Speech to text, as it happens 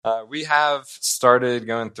We have started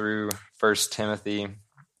going through First Timothy,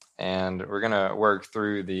 and we're going to work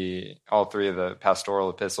through all three of the pastoral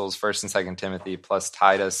epistles, First and Second Timothy, plus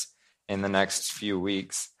Titus, in the next few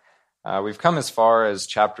weeks. We've come as far as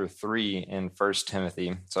chapter 3 in First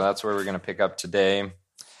Timothy, so that's where we're going to pick up today.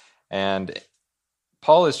 And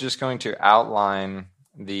Paul is just going to outline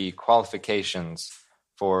the qualifications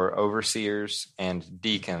for overseers and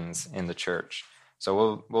deacons in the church.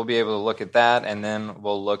 So we'll be able to look at that, and then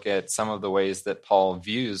we'll look at some of the ways that Paul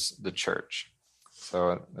views the church.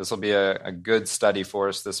 So this will be a good study for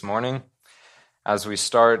us this morning. As we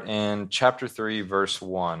start in chapter 3, verse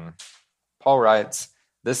 1, Paul writes,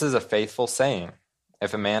 "This is a faithful saying.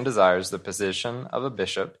 If a man desires the position of a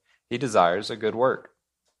bishop, he desires a good work.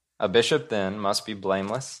 A bishop then must be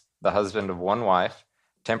blameless, the husband of one wife,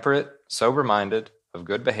 temperate, sober-minded, of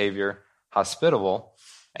good behavior, hospitable,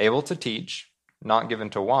 able to teach, not given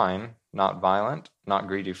to wine, not violent, not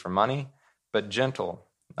greedy for money, but gentle,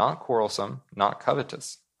 not quarrelsome, not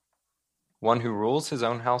covetous. One who rules his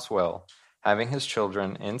own house well, having his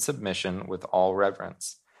children in submission with all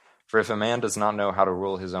reverence. For if a man does not know how to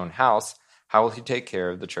rule his own house, how will he take care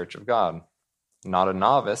of the church of God? Not a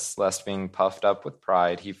novice, lest being puffed up with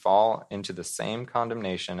pride, he fall into the same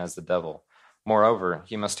condemnation as the devil. Moreover,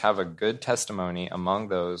 he must have a good testimony among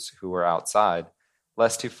those who are outside,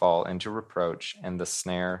 lest he fall into reproach and the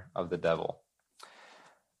snare of the devil."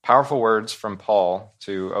 Powerful words from Paul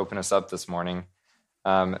to open us up this morning.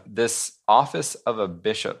 This office of a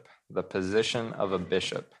bishop, the position of a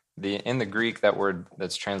bishop, in the Greek, that word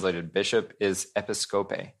that's translated bishop is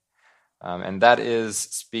episkope. And that is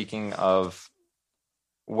speaking of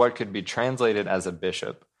what could be translated as a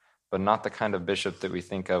bishop, but not the kind of bishop that we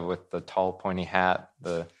think of with the tall, pointy hat,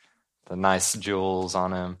 the nice jewels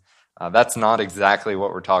on him. That's not exactly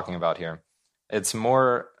what we're talking about here. It's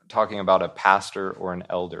more talking about a pastor or an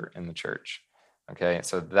elder in the church. Okay,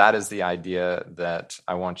 so that is the idea that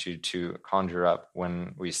I want you to conjure up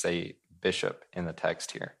when we say bishop in the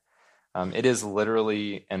text here. It is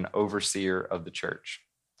literally an overseer of the church.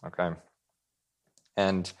 Okay,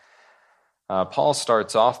 and Paul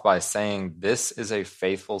starts off by saying, this is a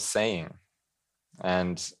faithful saying.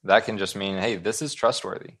 And that can just mean, hey, this is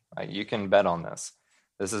trustworthy. You can bet on this.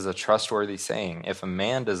 This is a trustworthy saying. If a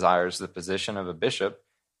man desires the position of a bishop,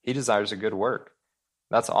 he desires a good work.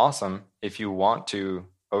 That's awesome if you want to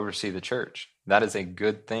oversee the church. That is a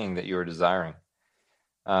good thing that you are desiring.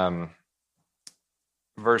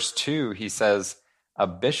 Verse 2, he says, "A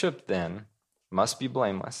bishop then must be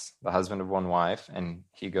blameless, the husband of one wife," and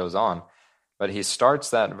he goes on. But he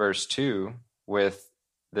starts that verse 2 with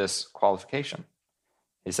this qualification.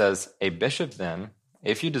 He says, "A bishop then,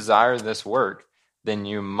 if you desire this work, then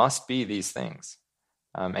you must be these things."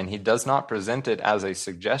 And he does not present it as a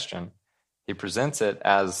suggestion. He presents it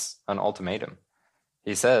as an ultimatum.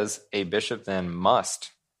 He says, a bishop then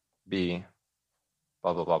must be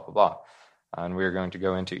blah, blah, blah, blah, blah. And we're going to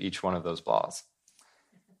go into each one of those blahs.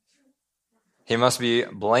 He must be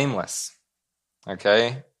blameless.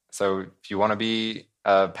 Okay? So if you want to be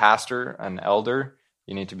a pastor, an elder,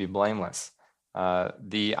 you need to be blameless.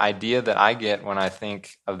 The idea that I get when I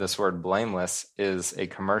think of this word blameless is a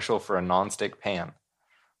commercial for a nonstick pan.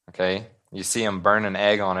 Okay? You see them burn an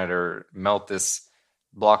egg on it or melt this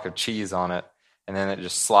block of cheese on it, and then it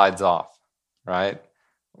just slides off, right?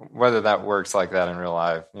 Whether that works like that in real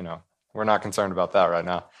life, we're not concerned about that right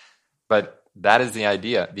now. But that is the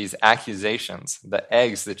idea. These accusations, the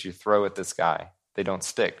eggs that you throw at this guy, they don't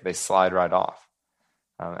stick. They slide right off.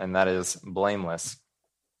 And that is blameless.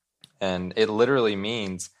 And it literally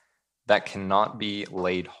means that cannot be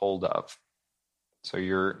laid hold of. So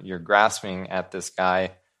you're grasping at this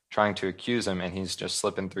guy, trying to accuse him, and he's just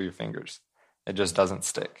slipping through your fingers. It just doesn't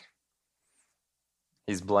stick.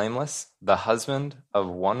 He's blameless, the husband of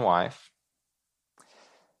one wife.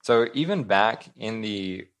 So even back in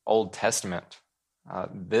the Old Testament,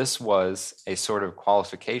 this was a sort of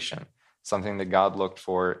qualification, something that God looked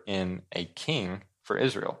for in a king for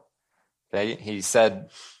Israel. Okay? He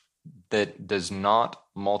said that does not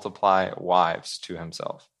multiply wives to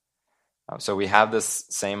himself. So we have this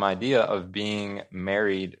same idea of being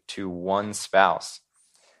married to one spouse.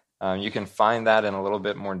 You can find that in a little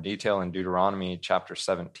bit more detail in Deuteronomy chapter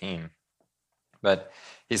 17. But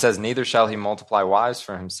he says, "Neither shall he multiply wives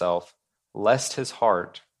for himself, lest his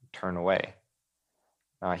heart turn away."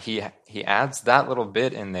 He adds that little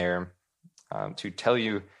bit in there to tell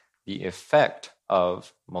you the effect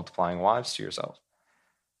of multiplying wives to yourself.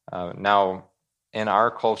 Now, in our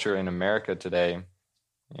culture in America today,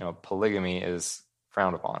 polygamy is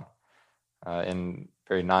frowned upon in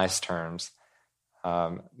very nice terms.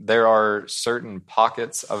 There are certain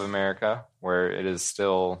pockets of America where it is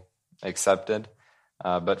still accepted,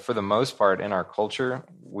 but for the most part in our culture,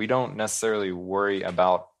 we don't necessarily worry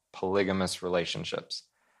about polygamous relationships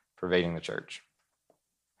pervading the church.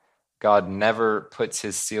 God never puts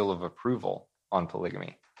his seal of approval on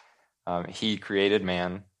polygamy. He created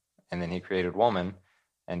man, and then he created woman,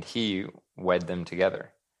 and he wed them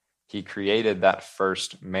together. He created that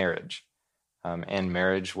first marriage, and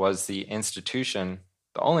marriage was the institution,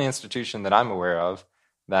 the only institution that I'm aware of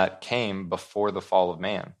that came before the fall of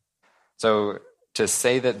man. So to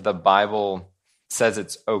say that the Bible says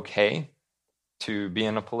it's okay to be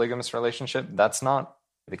in a polygamous relationship, that's not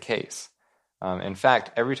the case. In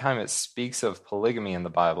fact, every time it speaks of polygamy in the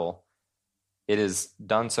Bible, it is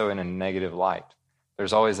done so in a negative light.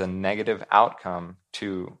 There's always a negative outcome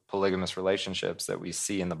to polygamous relationships that we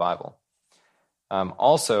see in the Bible.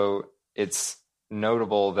 Also, it's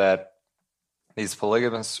notable that these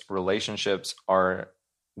polygamous relationships are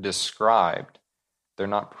described. They're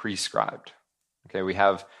not prescribed. Okay, we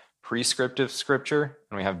have prescriptive scripture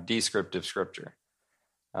and we have descriptive scripture.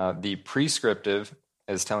 The prescriptive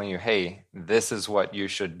is telling you, hey, this is what you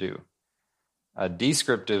should do. A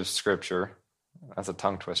descriptive scripture, that's a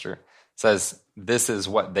tongue twister, says this is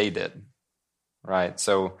what they did, right?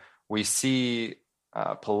 So we see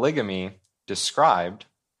polygamy described,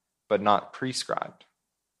 but not prescribed.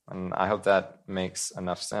 And I hope that makes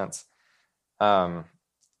enough sense.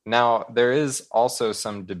 Now, there is also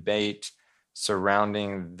some debate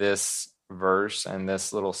surrounding this verse and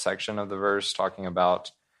this little section of the verse talking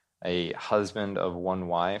about a husband of one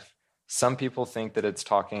wife. Some people think that it's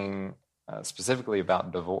talking specifically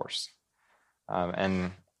about divorce.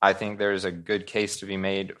 And I think there's a good case to be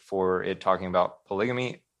made for it talking about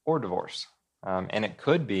polygamy or divorce. And it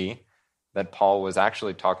could be that Paul was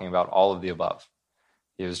actually talking about all of the above.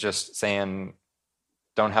 He was just saying,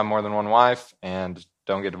 don't have more than one wife and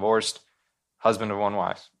don't get divorced, husband of one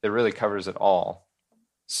wife. It really covers it all.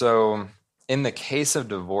 So in the case of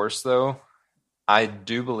divorce, though, I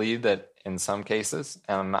do believe that in some cases,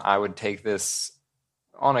 and I would take this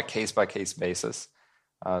on a case-by-case basis,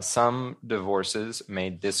 some divorces may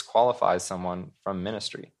disqualify someone from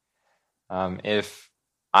ministry. If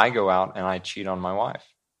I go out and I cheat on my wife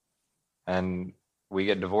and we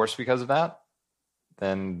get divorced because of that,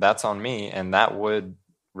 then that's on me, and that would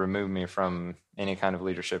remove me from any kind of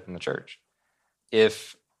leadership in the church.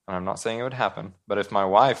 If, and I'm not saying it would happen, but if my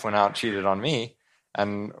wife went out and cheated on me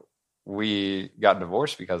and we got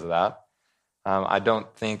divorced because of that, I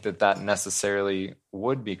don't think that that necessarily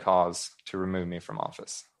would be cause to remove me from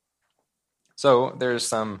office. So there's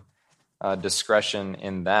some discretion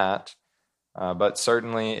in that, but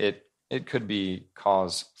certainly it could be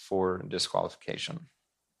cause for disqualification.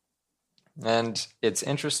 And it's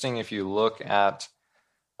interesting if you look at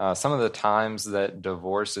some of the times that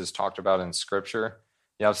divorce is talked about in Scripture.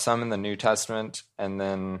 You have some in the New Testament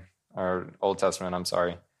or Old Testament, I'm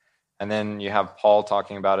sorry. And then you have Paul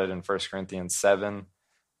talking about it in 1 Corinthians 7,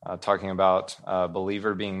 talking about a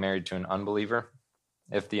believer being married to an unbeliever.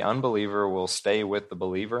 If the unbeliever will stay with the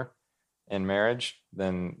believer in marriage,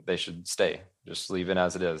 then they should stay. Just leave it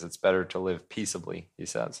as it is. It's better to live peaceably, he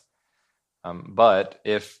says. But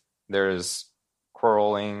if there is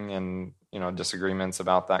quarreling and disagreements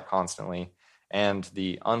about that constantly, and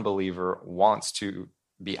the unbeliever wants to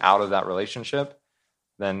be out of that relationship,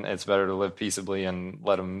 then it's better to live peaceably and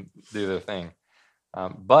let them do their thing.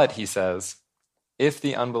 But he says, if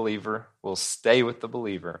the unbeliever will stay with the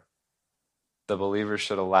believer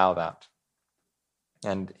should allow that.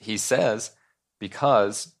 And he says,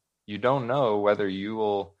 because you don't know whether you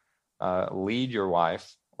will lead your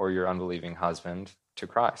wife or your unbelieving husband to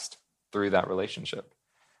Christ through that relationship.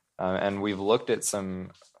 And we've looked at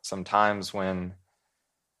some times when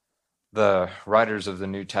the writers of the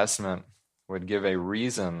New Testament would give a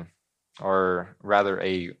reason, or rather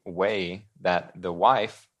a way, that the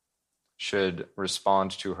wife should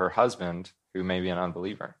respond to her husband who may be an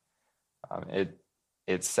unbeliever.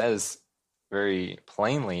 It says very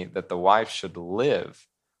plainly that the wife should live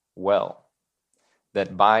well,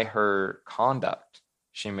 that by her conduct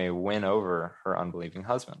she may win over her unbelieving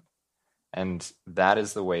husband. And that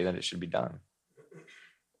is the way that it should be done.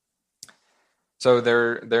 So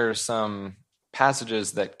there are some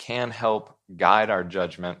passages that can help guide our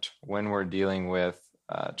judgment when we're dealing with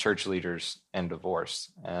church leaders and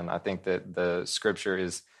divorce. And I think that the Scripture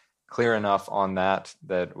is clear enough on that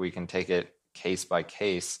we can take it case by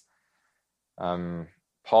case. Paul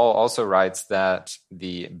also writes that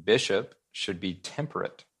the bishop should be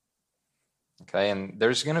temperate. Okay, and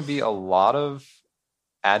there's going to be a lot of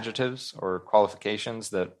adjectives or qualifications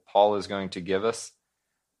that Paul is going to give us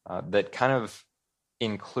that kind of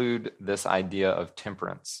include this idea of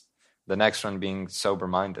temperance. The next one being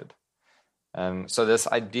sober-minded. And so this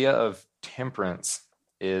idea of temperance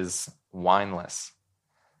is wineless.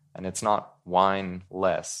 And it's not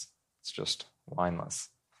wineless. It's just wineless.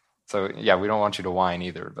 So yeah, we don't want you to whine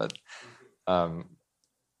either, but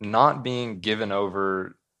not being given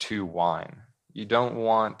over to wine. You don't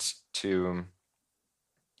want to,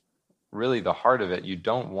 really the heart of it, you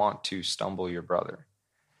don't want to stumble your brother.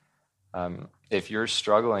 If you're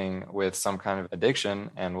struggling with some kind of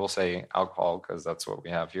addiction, and we'll say alcohol because that's what we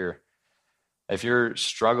have here, if you're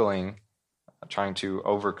struggling trying to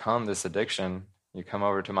overcome this addiction, you come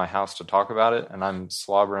over to my house to talk about it, and I'm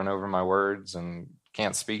slobbering over my words and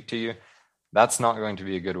can't speak to you, that's not going to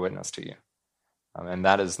be a good witness to you. And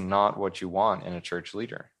that is not what you want in a church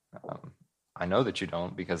leader. I know that you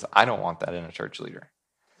don't, because I don't want that in a church leader.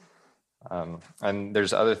 And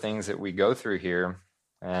there's other things that we go through here,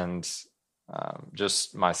 and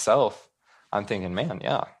just myself, I'm thinking, man,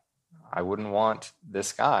 yeah, I wouldn't want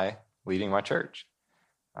this guy leading my church,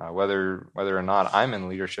 whether or not I'm in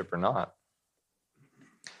leadership or not.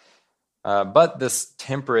 But this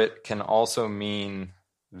temperate can also mean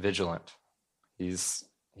vigilant. He's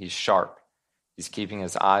sharp. He's keeping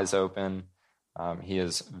his eyes open. He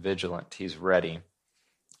is vigilant. He's ready.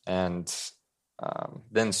 And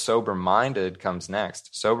then sober-minded comes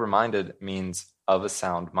next. Sober-minded means of a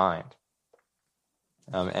sound mind.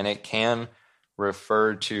 And it can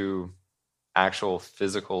refer to actual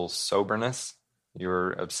physical soberness.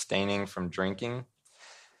 You're abstaining from drinking.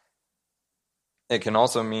 It can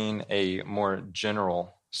also mean a more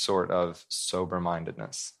general sort of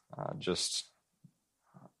sober-mindedness, just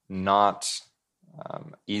not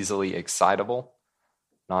easily excitable,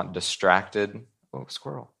 not distracted. Oh,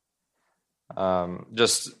 squirrel.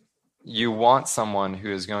 Just you want someone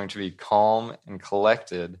who is going to be calm and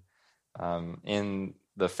collected in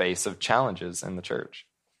the face of challenges in the church.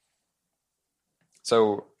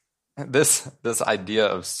 So this idea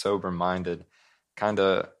of sober-minded kind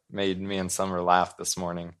of made me and Summer laugh this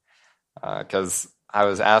morning because I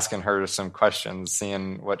was asking her some questions,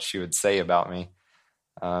 seeing what she would say about me.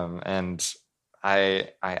 And I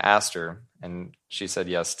asked her, and she said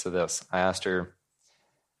yes to this. I asked her,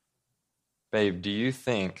 babe, do you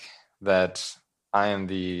think that I am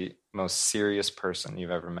the most serious person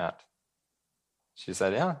you've ever met? She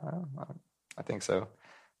said, yeah, I think so.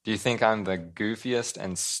 Do you think I'm the goofiest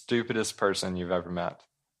and stupidest person you've ever met?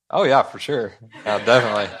 Oh, yeah, for sure. Yeah,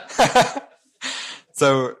 definitely.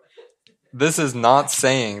 So this is not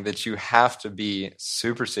saying that you have to be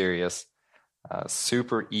super serious,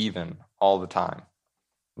 super even all the time.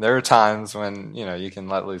 There are times when, you can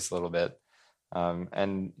let loose a little bit.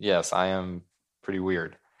 And yes, I am pretty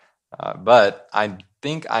weird. But I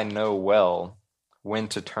think I know well when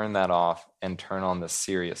to turn that off and turn on the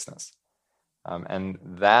seriousness. And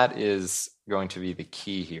that is going to be the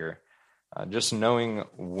key here. Just knowing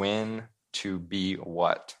when to be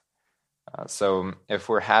what. So if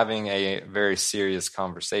we're having a very serious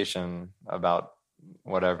conversation about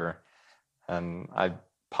whatever, and I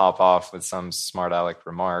pop off with some smart aleck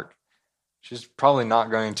remark, she's probably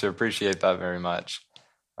not going to appreciate that very much.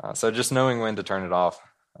 So just knowing when to turn it off,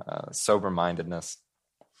 sober-mindedness.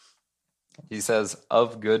 He says,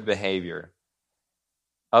 of good behavior.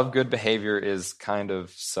 Of good behavior is kind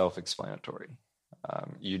of self-explanatory.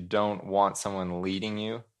 You don't want someone leading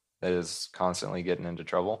you that is constantly getting into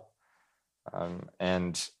trouble.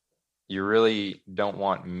 And you really don't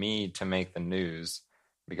want me to make the news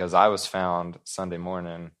because I was found Sunday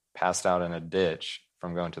morning passed out in a ditch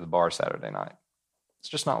from going to the bar Saturday night. It's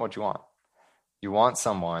just not what you want. You want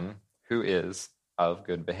someone who is of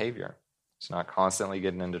good behavior. It's not constantly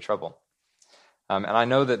getting into trouble. And I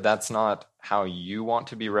know that that's not how you want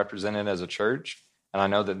to be represented as a church, and I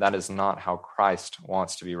know that that is not how Christ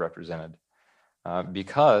wants to be represented.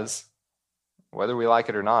 Because, whether we like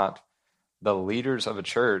it or not, the leaders of a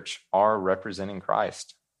church are representing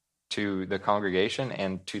Christ to the congregation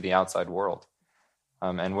and to the outside world.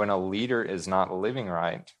 And when a leader is not living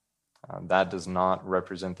right, that does not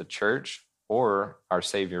represent the church or our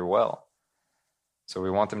Savior well. So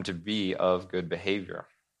we want them to be of good behavior.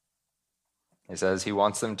 He says he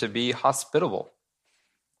wants them to be hospitable.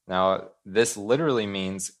 Now, this literally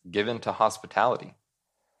means given to hospitality.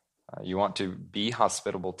 You want to be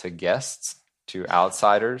hospitable to guests, to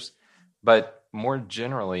outsiders, but more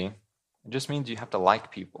generally, it just means you have to like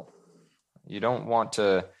people. You don't want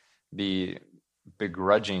to be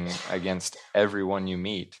begrudging against everyone you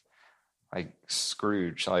meet, like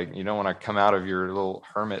Scrooge. Like, you don't want to come out of your little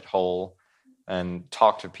hermit hole and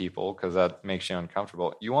talk to people because that makes you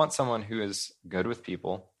uncomfortable. You want someone who is good with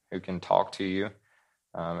people, who can talk to you,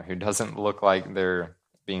 who doesn't look like they're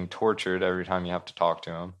being tortured every time you have to talk to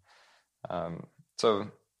them. So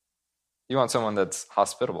you want someone that's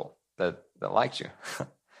hospitable, that likes you.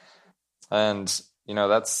 And,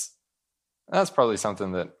 that's probably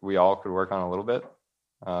something that we all could work on a little bit.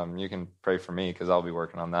 You can pray for me because I'll be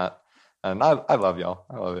working on that. And I love y'all.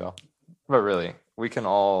 I love y'all. But really, we can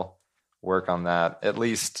all work on that, at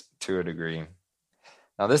least to a degree.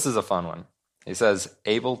 Now, this is a fun one. He says,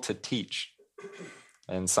 able to teach.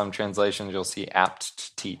 In some translations, you'll see apt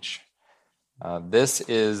to teach. This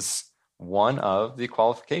is one of the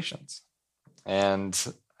qualifications. And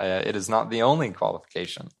it is not the only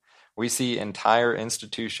qualification. We see entire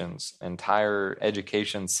institutions, entire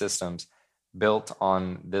education systems built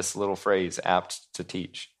on this little phrase, apt to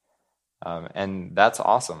teach. And that's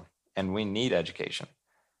awesome. And we need education.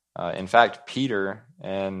 In fact, Peter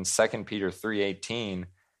in 2 Peter 3:18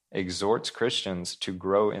 exhorts Christians to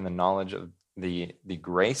grow in the knowledge of the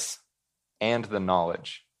grace and the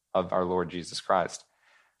knowledge of our Lord Jesus Christ.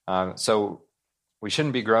 So we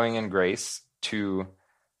shouldn't be growing in grace to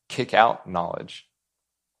kick out knowledge.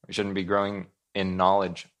 We shouldn't be growing in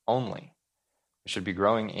knowledge only. We should be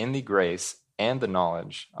growing in the grace and the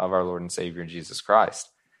knowledge of our Lord and Savior Jesus Christ.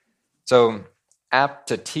 So, apt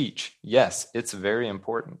to teach, yes, it's very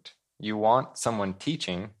important. You want someone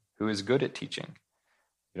teaching who is good at teaching.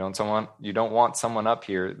 You don't want someone up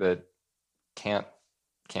here that can't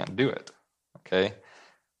do it. Okay?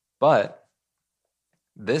 But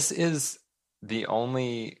this is the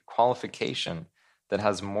only qualification that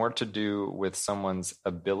has more to do with someone's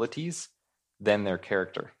abilities than their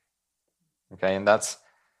character. Okay? And that's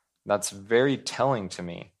very telling to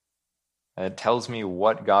me. It tells me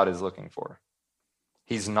what God is looking for.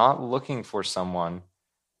 He's not looking for someone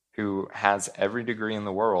who has every degree in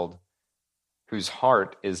the world whose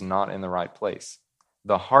heart is not in the right place.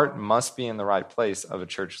 The heart must be in the right place of a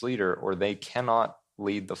church leader, or they cannot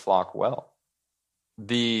lead the flock well.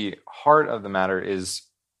 The heart of the matter is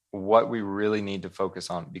what we really need to focus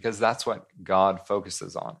on, because that's what God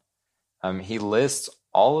focuses on. He lists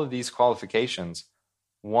all of these qualifications,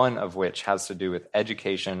 one of which has to do with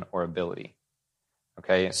education or ability.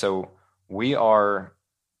 Okay, so we are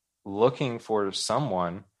looking for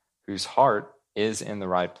someone whose heart is in the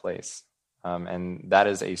right place. And that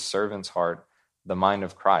is a servant's heart, the mind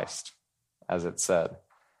of Christ, as it said,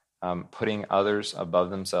 putting others above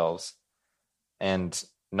themselves and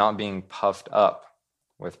not being puffed up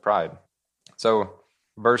with pride. So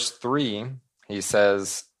verse 3, he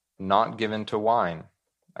says, not given to wine.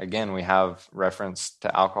 Again, we have reference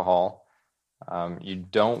to alcohol. You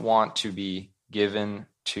don't want to be given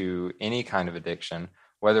to any kind of addiction,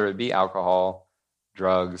 whether it be alcohol,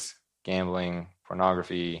 drugs, gambling,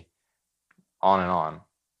 pornography, on and on.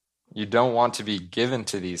 You don't want to be given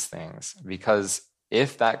to these things, because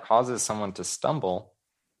if that causes someone to stumble,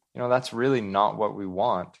 that's really not what we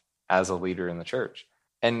want as a leader in the church.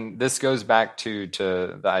 And this goes back to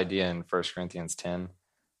the idea in 1 Corinthians 10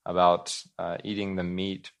 about eating the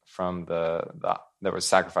meat from that was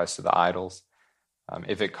sacrificed to the idols.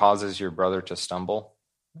 If it causes your brother to stumble,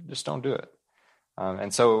 just don't do it.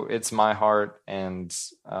 And so it's my heart, and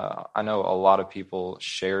I know a lot of people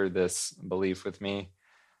share this belief with me,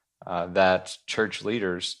 that church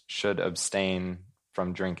leaders should abstain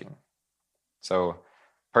from drinking. So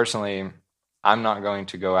personally, I'm not going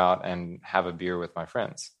to go out and have a beer with my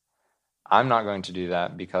friends. I'm not going to do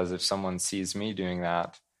that, because if someone sees me doing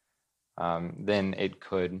that, then it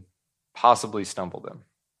could possibly stumble them.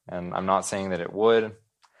 And I'm not saying that it would.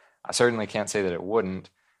 I certainly can't say that it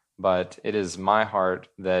wouldn't, but it is my heart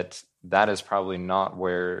that is probably not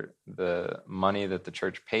where the money that the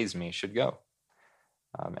church pays me should go.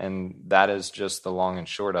 And that is just the long and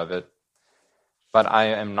short of it. But I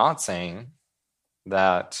am not saying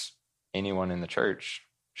that anyone in the church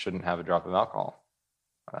shouldn't have a drop of alcohol.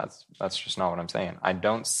 That's just not what I'm saying. I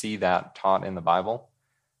don't see that taught in the Bible,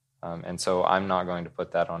 and so I'm not going to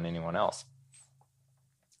put that on anyone else.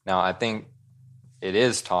 Now, I think it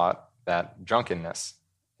is taught that drunkenness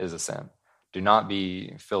is a sin. Do not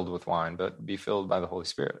be filled with wine, but be filled by the Holy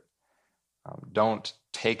Spirit. Don't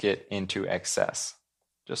take it into excess,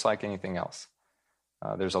 just like anything else.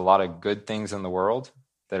 There's a lot of good things in the world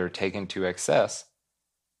that are taken to excess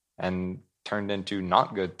and turned into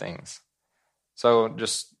not good things. So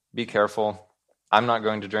just be careful. I'm not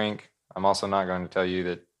going to drink. I'm also not going to tell you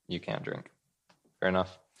that you can't drink. Fair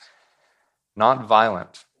enough. Not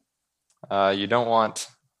violent. You don't want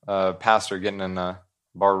a pastor getting in a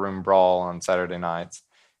barroom brawl on Saturday nights.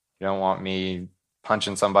 You don't want me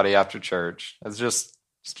punching somebody after church. It's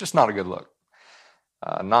just not a good look.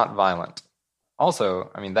 Not violent. Also,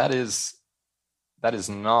 I mean, that is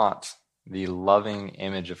not the loving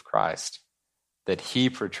image of Christ that he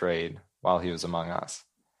portrayed while he was among us.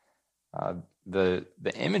 The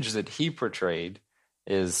image that he portrayed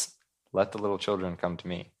is, let the little children come to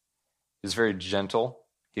me. He was very gentle.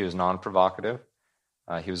 He was non-provocative.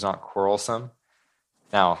 He was not quarrelsome.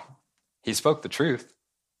 Now, he spoke the truth,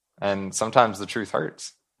 and sometimes the truth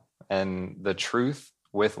hurts. And the truth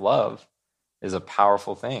with love is a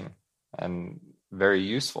powerful thing and very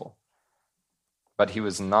useful. But he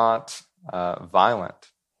was not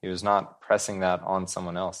violent. He was not pressing that on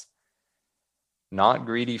someone else. Not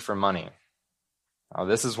greedy for money. Now,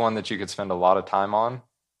 this is one that you could spend a lot of time on.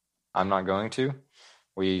 I'm not going to.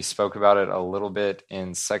 We spoke about it a little bit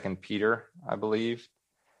in 2 Peter, I believe.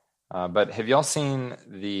 But have y'all seen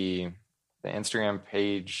the Instagram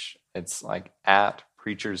page? It's like at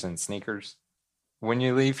Preachers and Sneakers. When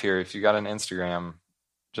you leave here, if you got an Instagram,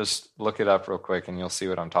 just look it up real quick and you'll see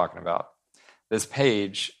what I'm talking about. This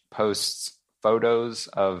page posts photos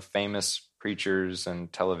of famous preachers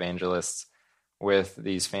and televangelists with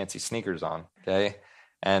these fancy sneakers on, okay?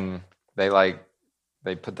 And they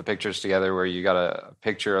put the pictures together where you got a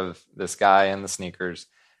picture of this guy in the sneakers,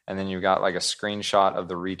 and then you got like a screenshot of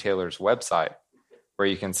the retailer's website where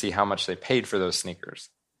you can see how much they paid for those sneakers.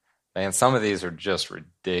 And some of these are just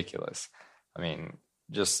ridiculous. I mean,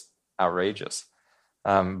 just outrageous.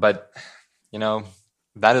 But,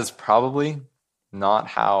 that is probably not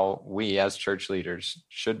how we as church leaders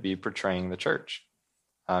should be portraying the church.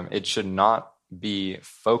 It should not be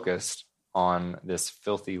focused on this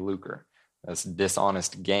filthy lucre, this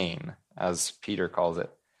dishonest gain, as Peter calls it.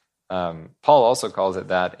 Paul also calls it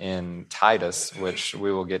that in Titus, which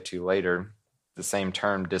we will get to later, the same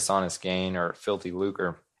term, dishonest gain or filthy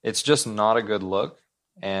lucre. It's just not a good look,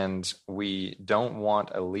 and we don't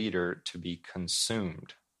want a leader to be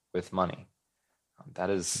consumed with money. That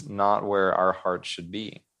is not where our hearts should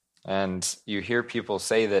be. And you hear people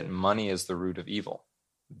say that money is the root of evil.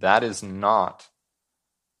 That is not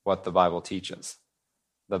what the Bible teaches.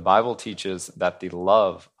 The Bible teaches that the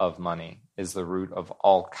love of money is the root of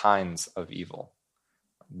all kinds of evil.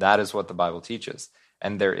 That is what the Bible teaches.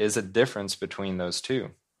 And there is a difference between those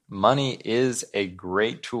two. Money is a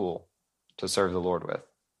great tool to serve the Lord with.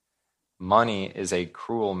 Money is a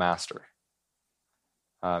cruel master.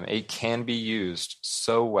 It can be used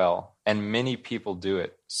so well, and many people do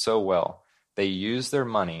it so well. They use their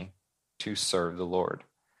money to serve the Lord.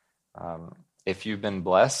 If you've been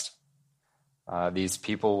blessed, these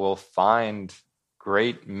people will find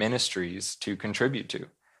great ministries to contribute to,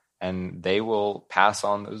 and they will pass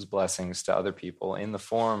on those blessings to other people in the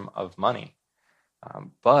form of money.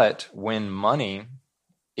 But when money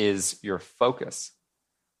is your focus,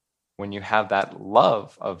 when you have that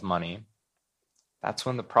love of money, that's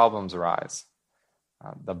when the problems arise.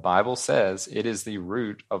 The Bible says it is the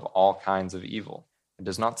root of all kinds of evil. It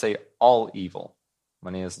does not say all evil.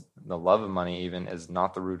 The love of money even is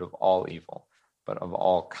not the root of all evil, but of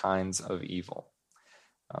all kinds of evil.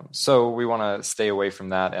 So we want to stay away from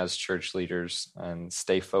that as church leaders and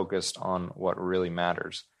stay focused on what really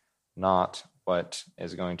matters, not what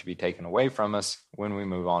is going to be taken away from us when we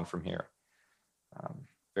move on from here.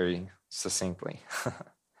 Very succinctly.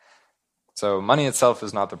 So money itself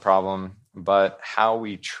is not the problem, but how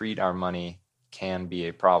we treat our money can be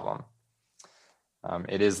a problem.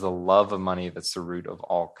 It is the love of money that's the root of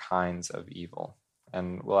all kinds of evil.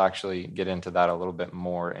 And we'll actually get into that a little bit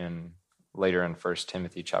more later in 1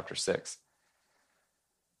 Timothy chapter 6.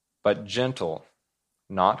 But gentle,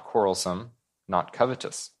 not quarrelsome, not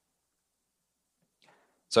covetous.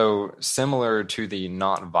 So similar to the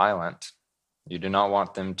not violent, you do not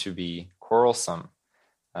want them to be quarrelsome.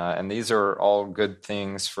 And these are all good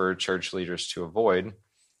things for church leaders to avoid.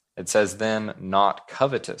 It says then, not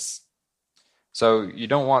covetous. So you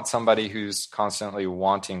don't want somebody who's constantly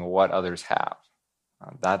wanting what others have.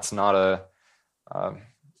 That's not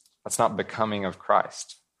becoming of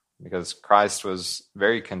Christ, because Christ was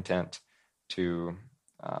very content to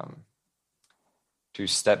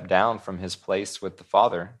step down from his place with the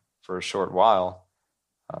Father for a short while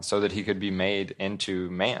so that he could be made into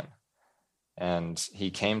man. And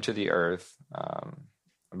he came to the earth, I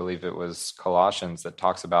believe it was Colossians that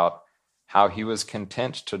talks about how he was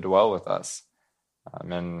content to dwell with us.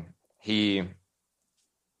 And he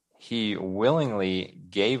willingly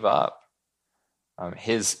gave up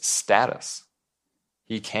his status.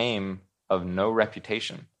 He came of no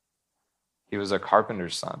reputation. He was a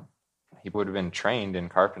carpenter's son. He would have been trained in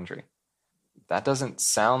carpentry. That doesn't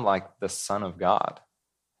sound like the Son of God.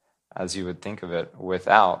 as you would think of it,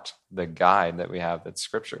 without the guide that we have, that's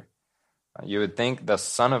Scripture. You would think the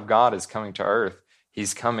Son of God is coming to earth.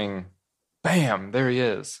 He's coming, bam, there he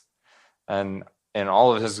is. And in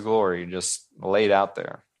all of his glory, just laid out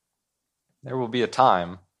there. There will be a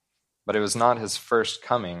time, but it was not his first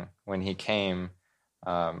coming when he came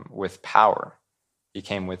with power. He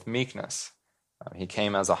came with meekness. He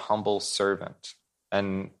came as a humble servant.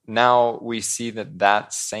 And now we see that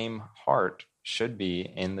that same heart should be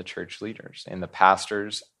in the church leaders, in the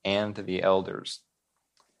pastors and the elders.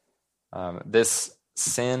 This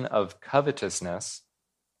sin of covetousness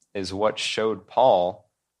is what showed Paul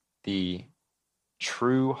the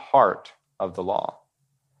true heart of the law.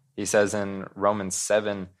 He says in Romans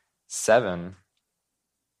 7:7,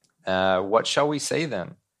 what shall we say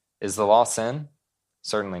then? Is the law sin?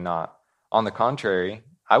 Certainly not. On the contrary,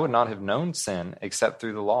 I would not have known sin except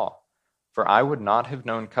through the law. For I would not have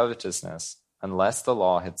known covetousness unless the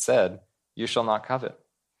law had said, you shall not covet.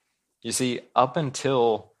 You see, up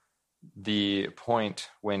until the point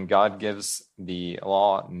when God gives the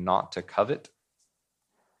law not to covet,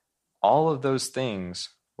 all of those things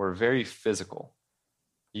were very physical.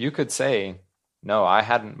 You could say, no, I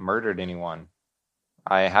hadn't murdered anyone.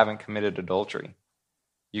 I haven't committed adultery.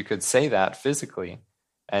 You could say that physically,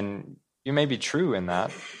 and you may be true in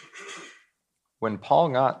that. When Paul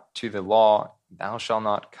got to the law, thou shalt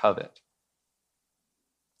not covet,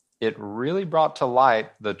 it really brought to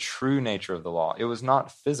light the true nature of the law. It was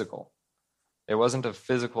not physical. It wasn't a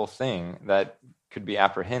physical thing that could be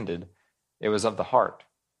apprehended. It was of the heart.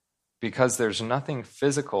 Because there's nothing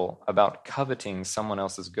physical about coveting someone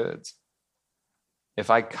else's goods.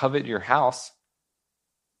 If I covet your house,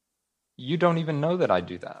 you don't even know that I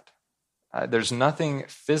do that. There's nothing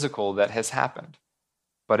physical that has happened,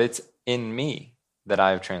 but it's in me that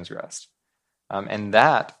I have transgressed. And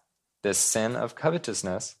that, this sin of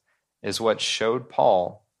covetousness, is what showed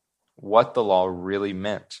Paul what the law really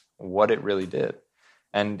meant, what it really did.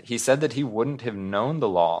 And he said that he wouldn't have known the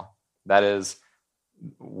law, that is,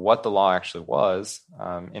 what the law actually was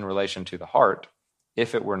in relation to the heart,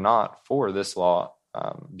 if it were not for this law,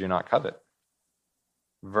 do not covet.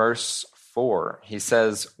 Verse 4, he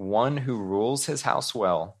says, one who rules his house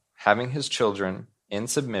well, having his children in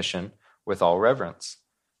submission with all reverence.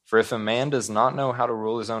 For if a man does not know how to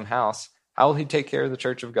rule his own house, how will he take care of the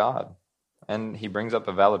church of God? And he brings up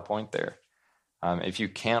a valid point there. If you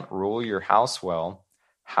can't rule your house well,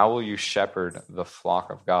 how will you shepherd the flock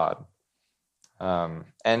of God?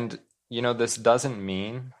 And, this doesn't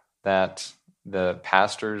mean that the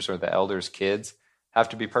pastors or the elders' kids have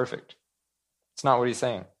to be perfect. It's not what he's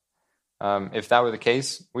saying. If that were the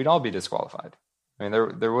case, we'd all be disqualified. I mean,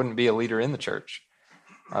 there wouldn't be a leader in the church.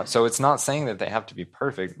 So it's not saying that they have to be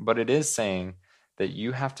perfect, but it is saying that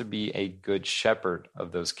you have to be a good shepherd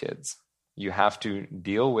of those kids. You have to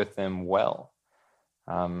deal with them well.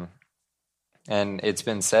 And it's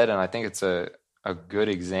been said, and I think it's a good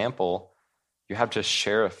example, you have to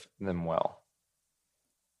sheriff them well.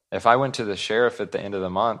 If I went to the sheriff at the end of the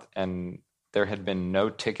month and there had been no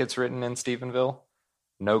tickets written in Stephenville,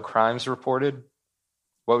 no crimes reported,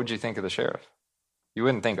 what would you think of the sheriff? You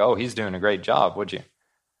wouldn't think, oh, he's doing a great job, would you?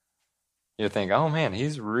 You'd think, oh man,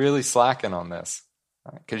 he's really slacking on this.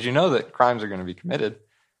 Because you know that crimes are going to be committed.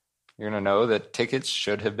 You're going to know that tickets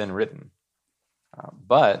should have been written.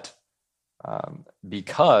 But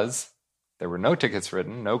because there were no tickets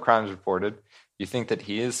written, no crimes reported, you think that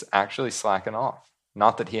he is actually slacking off.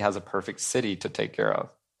 Not that he has a perfect city to take care of.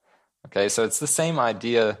 Okay, so it's the same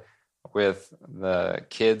idea with the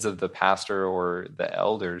kids of the pastor or the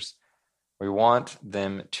elders. We want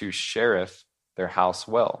them to sheriff their house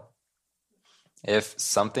well. If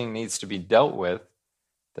something needs to be dealt with,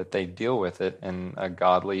 that they deal with it in a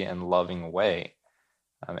godly and loving way.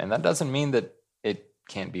 And that doesn't mean that it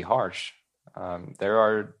can't be harsh. There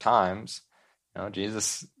are times,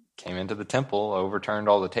 Jesus came into the temple, overturned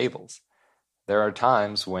all the tables. There are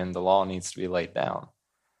times when the law needs to be laid down.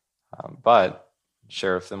 But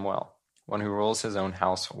sheriff them well. One who rules his own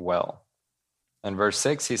house well. In verse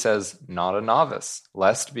 6, he says, not a novice,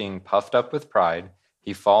 lest being puffed up with pride,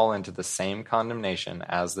 he fall into the same condemnation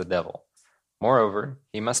as the devil. Moreover,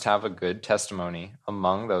 he must have a good testimony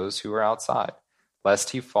among those who are outside,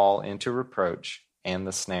 lest he fall into reproach and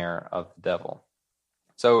the snare of the devil.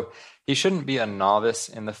 So he shouldn't be a novice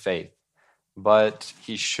in the faith, but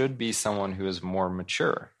he should be someone who is more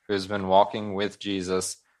mature, who has been walking with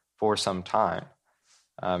Jesus for some time.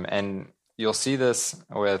 And you'll see this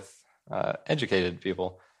with educated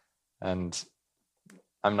people, and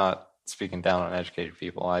I'm not speaking down on educated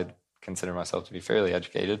people. I consider myself to be fairly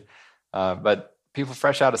educated, but people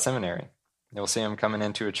fresh out of seminary, You'll see them coming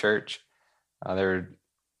into a church. They're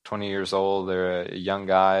 20 years old. They're a young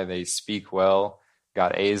guy. They speak well,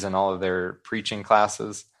 got A's in all of their preaching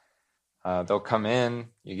classes. They'll come in,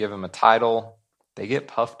 you give them a title, they get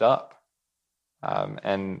puffed up.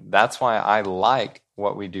 And that's why I like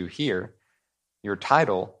what we do here. Your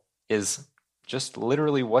title is just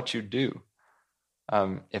literally what you do.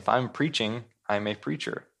 If I'm preaching, I'm a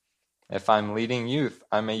preacher. If I'm leading youth,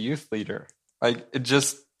 I'm a youth leader.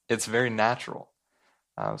 It's very natural.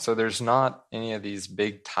 So there's not any of these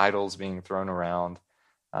big titles being thrown around.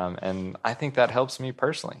 And I think that helps me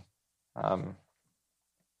personally.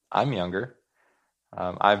 I'm younger.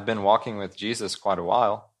 I've been walking with Jesus quite a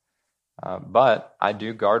while, but I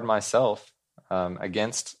do guard myself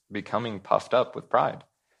against becoming puffed up with pride.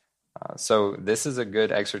 So this is a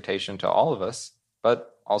good exhortation to all of us,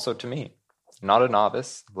 but also to me. Not a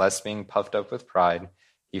novice, lest being puffed up with pride,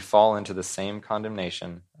 he fall into the same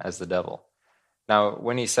condemnation as the devil. Now,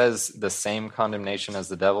 when he says the same condemnation as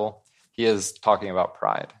the devil, he is talking about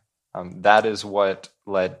pride. That is what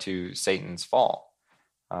led to Satan's fall.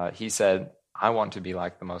 He said, I want to be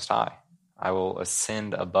like the Most High. I will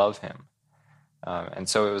ascend above him. And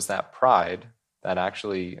so it was that pride that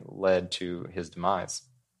actually led to his demise.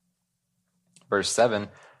 Verse 7,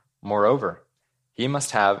 moreover, he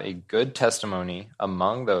must have a good testimony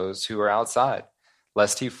among those who are outside,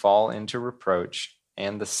 lest he fall into reproach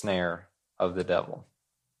and the snare of the devil.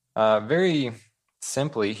 Very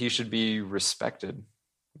simply, he should be respected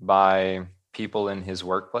by people in his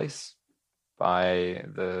workplace, by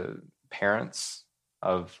the parents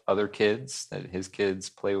of other kids that his kids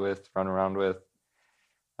play with, run around with.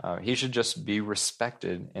 He should just be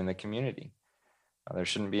respected in the community. There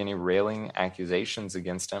shouldn't be any railing accusations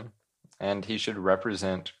against him, and he should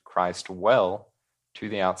represent Christ well to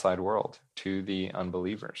the outside world, to the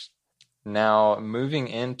unbelievers. Now, moving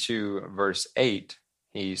into verse 8,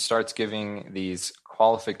 he starts giving these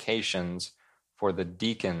qualifications for the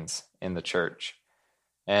deacons in the church.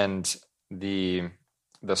 And the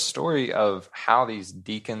story of how these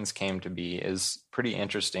deacons came to be is pretty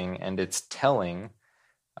interesting, and it's telling.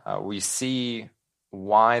 We see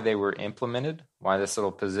why they were implemented, why this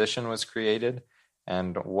little position was created,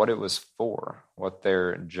 and what it was for, what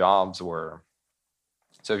their jobs were.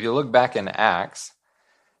 So if you look back in Acts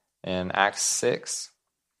 6,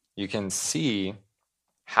 you can see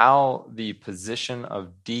how the position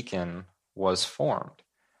of deacon was formed.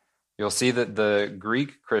 You'll see that the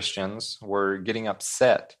Greek Christians were getting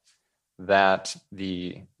upset that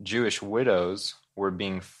the Jewish widows were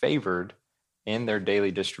being favored in their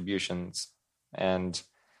daily distributions. And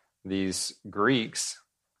these Greeks,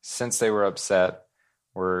 since they were upset,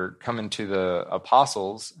 were coming to the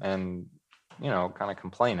apostles and, kind of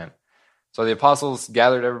complaining. So the apostles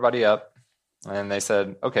gathered everybody up and they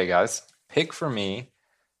said, okay, guys, pick for me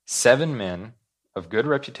 7 men of good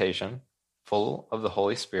reputation, full of the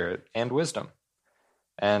Holy Spirit and wisdom.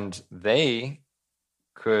 And they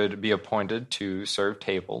could be appointed to serve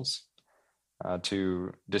tables,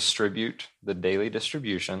 to distribute the daily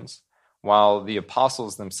distributions, while the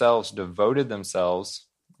apostles themselves devoted themselves,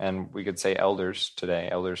 and we could say elders today,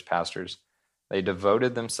 elders, pastors, they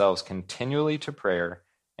devoted themselves continually to prayer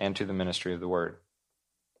and to the ministry of the word.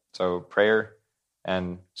 So prayer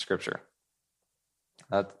and scripture.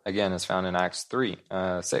 That, again, is found in Acts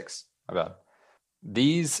 6.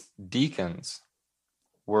 These deacons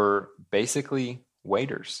were basically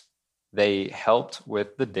waiters. They helped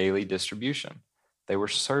with the daily distribution. They were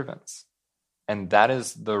servants. And that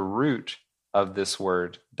is the root of this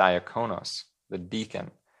word, diakonos, the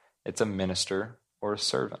deacon. It's a minister or a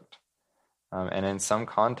servant. And in some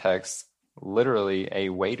contexts, literally a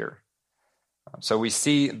waiter. So we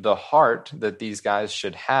see the heart that these guys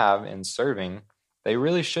should have in serving. They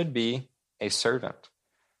really should be a servant.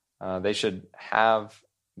 They should have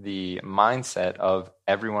the mindset of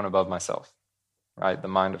everyone above myself, right? The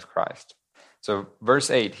mind of Christ. So verse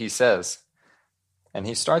 8, he says, and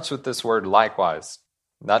he starts with this word likewise.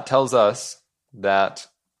 That tells us that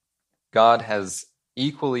God has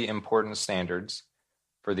equally important standards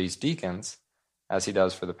for these deacons as he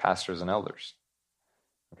does for the pastors and elders.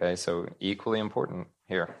 Okay, so equally important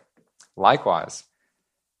here. Likewise,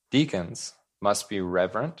 deacons must be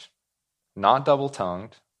reverent, not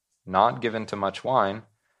double-tongued, not given to much wine,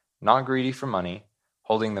 not greedy for money,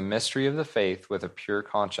 holding the mystery of the faith with a pure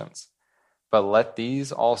conscience. But let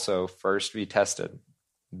these also first be tested.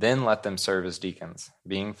 Then let them serve as deacons,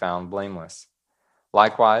 being found blameless.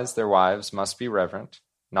 Likewise, their wives must be reverent,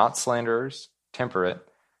 not slanderers, temperate,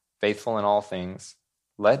 faithful in all things.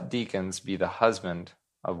 Let deacons be the husband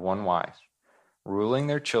of one wife, ruling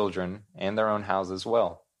their children and their own houses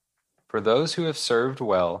well. For those who have served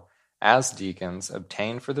well as deacons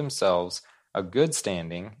obtain for themselves a good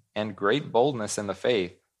standing and great boldness in the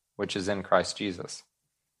faith, which is in Christ Jesus.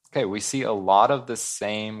 Okay, we see a lot of the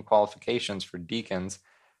same qualifications for deacons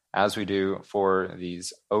as we do for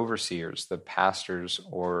these overseers, the pastors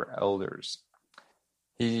or elders.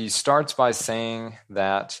 He starts by saying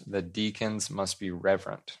that the deacons must be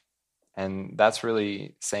reverent. And that's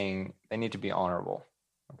really saying they need to be honorable.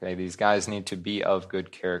 Okay, these guys need to be of good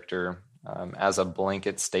character as a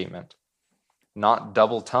blanket statement, not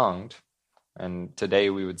double-tongued. And today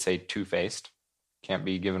we would say two-faced. Can't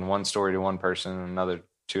be given one story to one person and another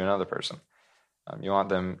to another person. You want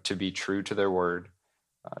them to be true to their word,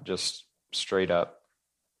 just straight up.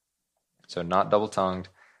 So not double-tongued,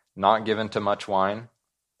 not given to much wine.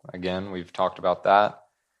 Again, we've talked about that.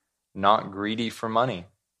 Not greedy for money.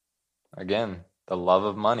 Again, the love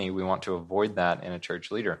of money, we want to avoid that in a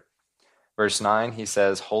church leader. Verse 9, he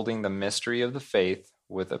says, holding the mystery of the faith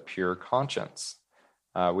with a pure conscience.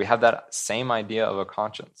 We have that same idea of a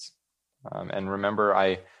conscience. And remember,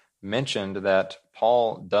 I mentioned that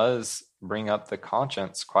Paul does bring up the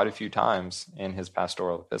conscience quite a few times in his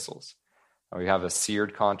pastoral epistles. We have a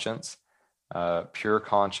seared conscience, pure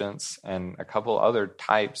conscience, and a couple other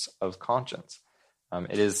types of conscience.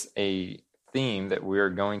 It is a theme that we're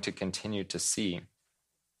going to continue to see.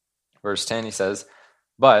 Verse 10, he says,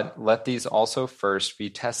 but let these also first be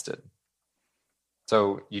tested.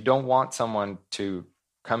 So you don't want someone to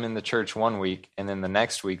come in the church one week and then the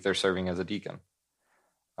next week they're serving as a deacon.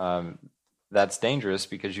 That's dangerous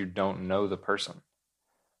because you don't know the person.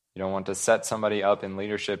 You don't want to set somebody up in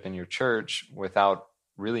leadership in your church without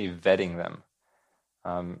really vetting them.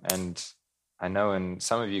 And I know, and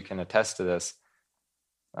some of you can attest to this,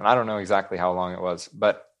 and I don't know exactly how long it was,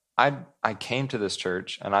 but I came to this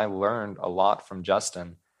church and I learned a lot from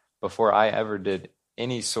Justin before I ever did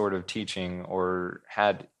any sort of teaching or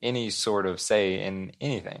had any sort of say in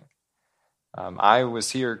anything. I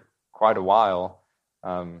was here quite a while,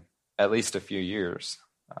 at least a few years.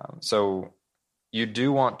 So you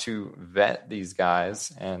do want to vet these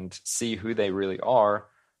guys and see who they really are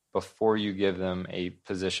before you give them a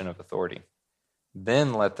position of authority.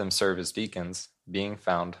 Then let them serve as deacons, being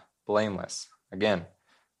found blameless. Again,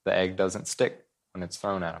 the egg doesn't stick when it's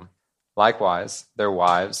thrown at them. Likewise, their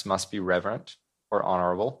wives must be reverent or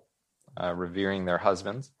honorable, revering their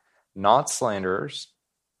husbands, not slanderers,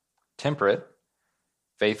 temperate,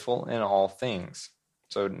 faithful in all things.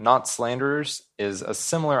 So not slanderers is a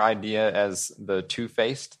similar idea as the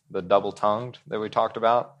two-faced, the double-tongued that we talked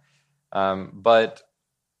about, but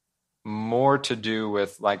more to do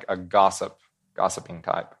with like a gossiping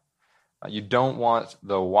type. You don't want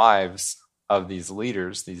the wives of these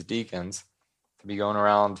leaders, these deacons, to be going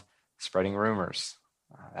around spreading rumors.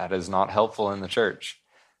 That is not helpful in the church.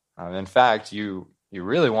 In fact, you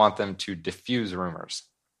really want them to diffuse rumors.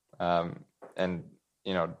 And,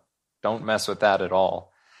 don't mess with that at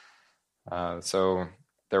all. So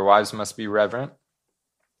their wives must be reverent,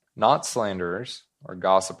 not slanderers or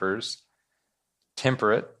gossipers,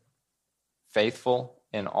 temperate, faithful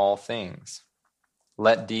in all things.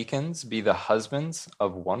 Let deacons be the husbands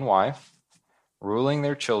of one wife, ruling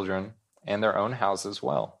their children and their own houses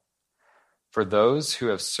well. For those who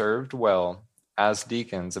have served well as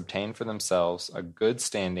deacons obtain for themselves a good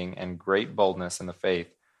standing and great boldness in the faith,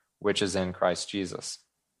 which is in Christ Jesus.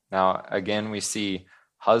 Now, again, we see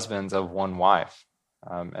husbands of one wife.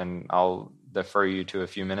 And I'll defer you to a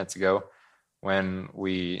few minutes ago when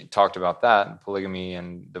we talked about that, polygamy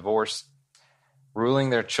and divorce. Ruling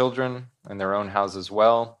their children and their own houses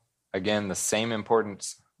well. Again, the same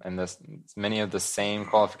importance and many of the same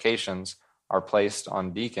qualifications are placed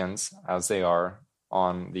on deacons as they are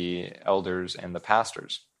on the elders and the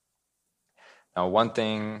pastors. Now, one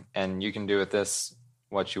thing, and you can do with this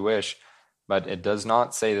what you wish, but it does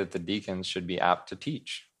not say that the deacons should be apt to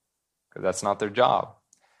teach, because that's not their job.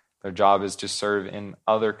 Their job is to serve in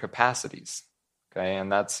other capacities. Okay,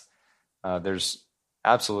 and that's there's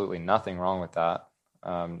absolutely nothing wrong with that.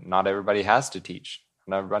 Not everybody has to teach.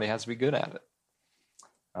 Not everybody has to be good at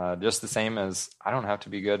it. Just the same as I don't have to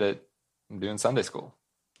be good at doing Sunday school,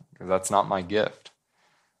 because that's not my gift.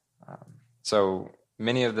 So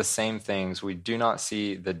many of the same things, we do not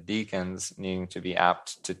see the deacons needing to be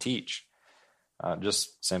apt to teach,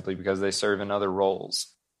 just simply because they serve in other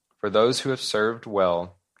roles. For those who have served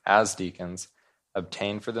well as deacons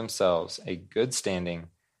obtain for themselves a good standing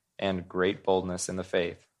and great boldness in the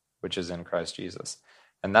faith, which is in Christ Jesus.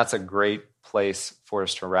 And that's a great place for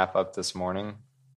us to wrap up this morning.